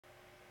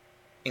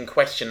In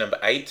question number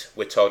 8,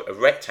 we're told a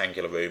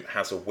rectangular room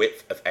has a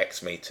width of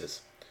x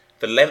metres.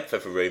 The length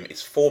of a room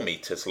is 4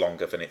 metres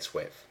longer than its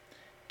width.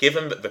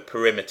 Given that the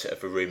perimeter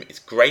of a room is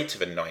greater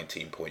than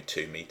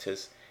 19.2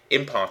 metres,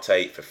 in part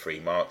A for 3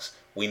 marks,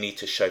 we need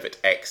to show that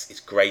x is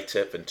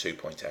greater than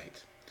 2.8.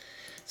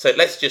 So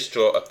let's just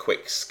draw a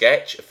quick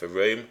sketch of the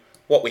room.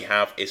 What we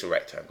have is a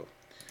rectangle.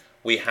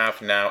 We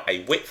have now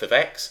a width of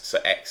x, so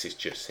x is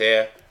just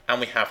here, and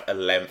we have a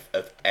length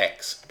of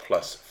x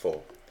plus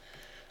 4.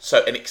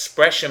 So an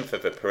expression for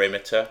the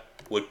perimeter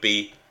would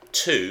be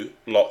 2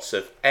 lots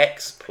of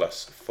x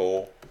plus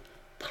 4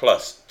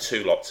 plus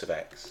 2 lots of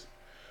x.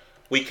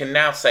 We can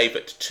now say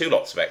that 2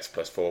 lots of x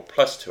plus 4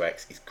 plus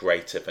 2x is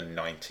greater than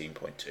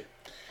 19.2.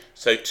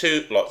 So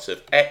 2 lots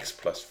of x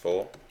plus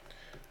 4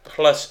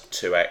 plus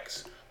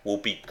 2x will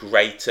be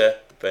greater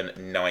than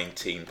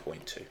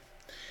 19.2.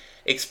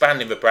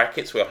 Expanding the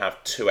brackets, we'll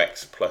have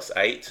 2x plus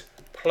 8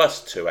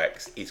 plus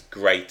 2x is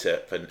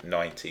greater than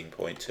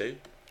 19.2.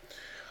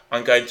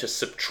 I'm going to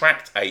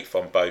subtract 8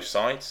 from both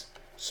sides.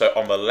 So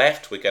on the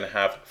left, we're going to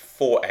have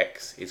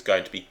 4x is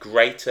going to be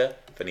greater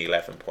than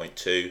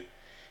 11.2.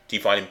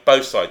 Dividing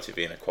both sides of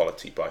the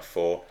inequality by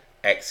 4,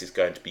 x is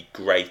going to be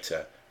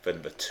greater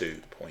than the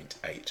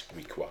 2.8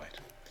 required.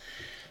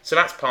 So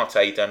that's part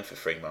A done for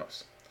 3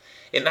 marks.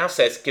 It now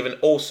says, given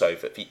also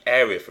that the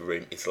area of the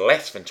room is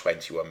less than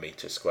 21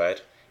 metres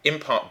squared, in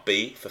part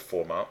B for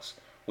 4 marks,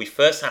 we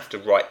first have to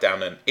write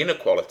down an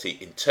inequality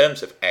in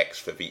terms of x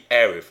for the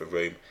area of the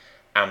room,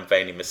 and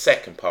then in the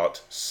second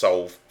part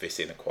solve this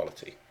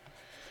inequality.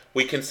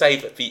 We can say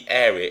that the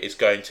area is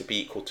going to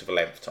be equal to the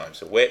length times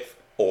the width,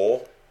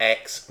 or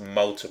x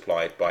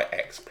multiplied by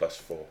x plus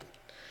 4.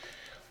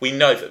 We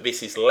know that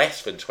this is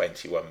less than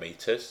 21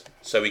 metres,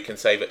 so we can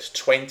say that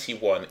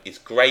 21 is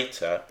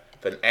greater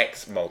than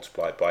x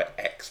multiplied by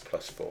x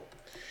plus 4.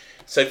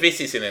 So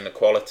this is an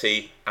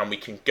inequality, and we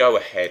can go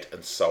ahead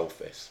and solve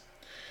this.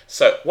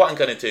 So what I'm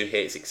going to do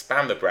here is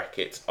expand the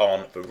brackets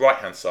on the right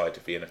hand side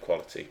of the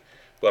inequality.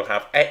 We'll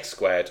have x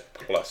squared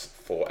plus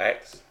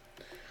 4x.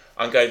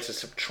 I'm going to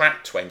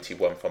subtract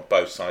 21 from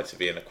both sides of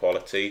the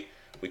inequality.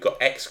 We've got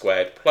x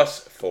squared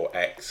plus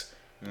 4x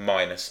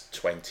minus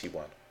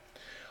 21.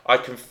 I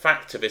can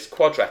factor this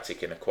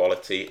quadratic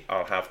inequality.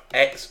 I'll have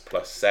x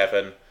plus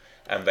 7,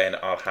 and then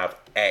I'll have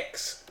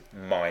x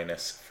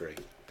minus 3.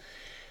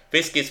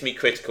 This gives me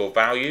critical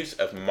values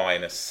of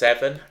minus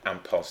 7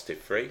 and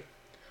positive 3.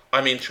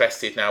 I'm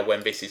interested now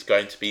when this is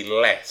going to be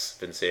less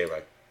than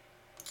 0.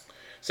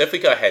 So if we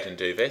go ahead and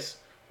do this,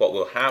 what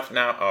we'll have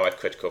now are our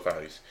critical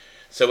values.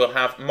 So we'll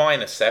have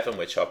minus 7,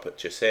 which I'll put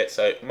just here,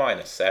 so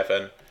minus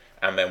 7,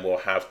 and then we'll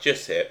have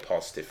just here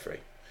positive 3.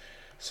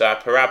 So our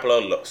parabola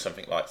looks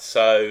something like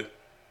so,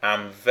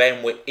 and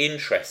then we're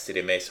interested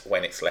in this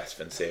when it's less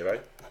than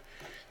 0.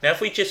 Now if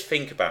we just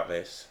think about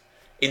this,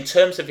 in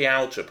terms of the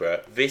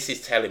algebra, this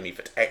is telling me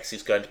that x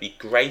is going to be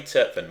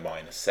greater than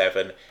minus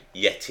 7,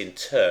 yet in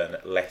turn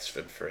less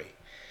than 3.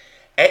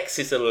 X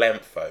is a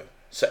length though.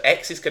 So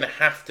x is going to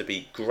have to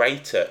be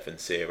greater than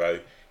 0,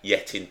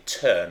 yet in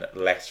turn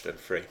less than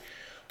 3.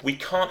 We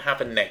can't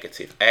have a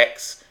negative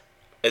x,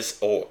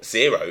 or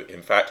 0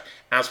 in fact,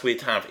 as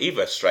we'd have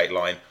either a straight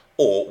line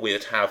or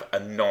we'd have a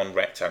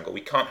non-rectangle.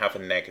 We can't have a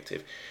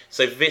negative.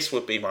 So this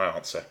would be my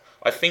answer.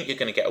 I think you're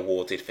going to get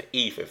awarded for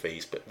either of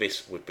these, but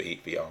this would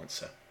be the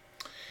answer.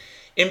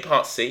 In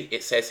part C,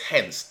 it says,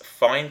 hence,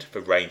 find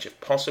the range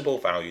of possible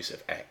values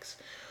of x.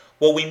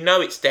 Well, we know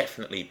it's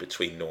definitely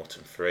between 0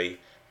 and 3.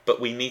 But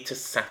we need to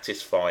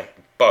satisfy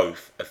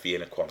both of the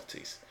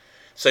inequalities.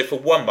 So for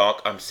 1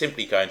 mark, I'm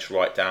simply going to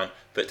write down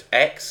that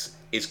x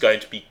is going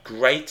to be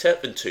greater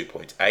than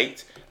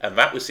 2.8, and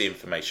that was the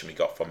information we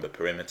got from the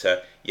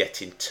perimeter,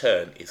 yet in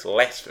turn is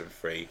less than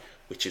 3,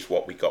 which is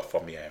what we got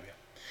from the area.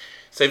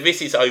 So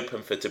this is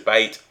open for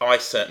debate. I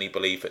certainly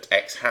believe that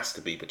x has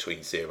to be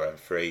between 0 and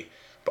 3,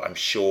 but I'm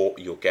sure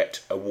you'll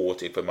get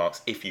awarded the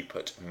marks if you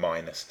put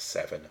minus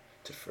 7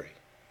 to 3.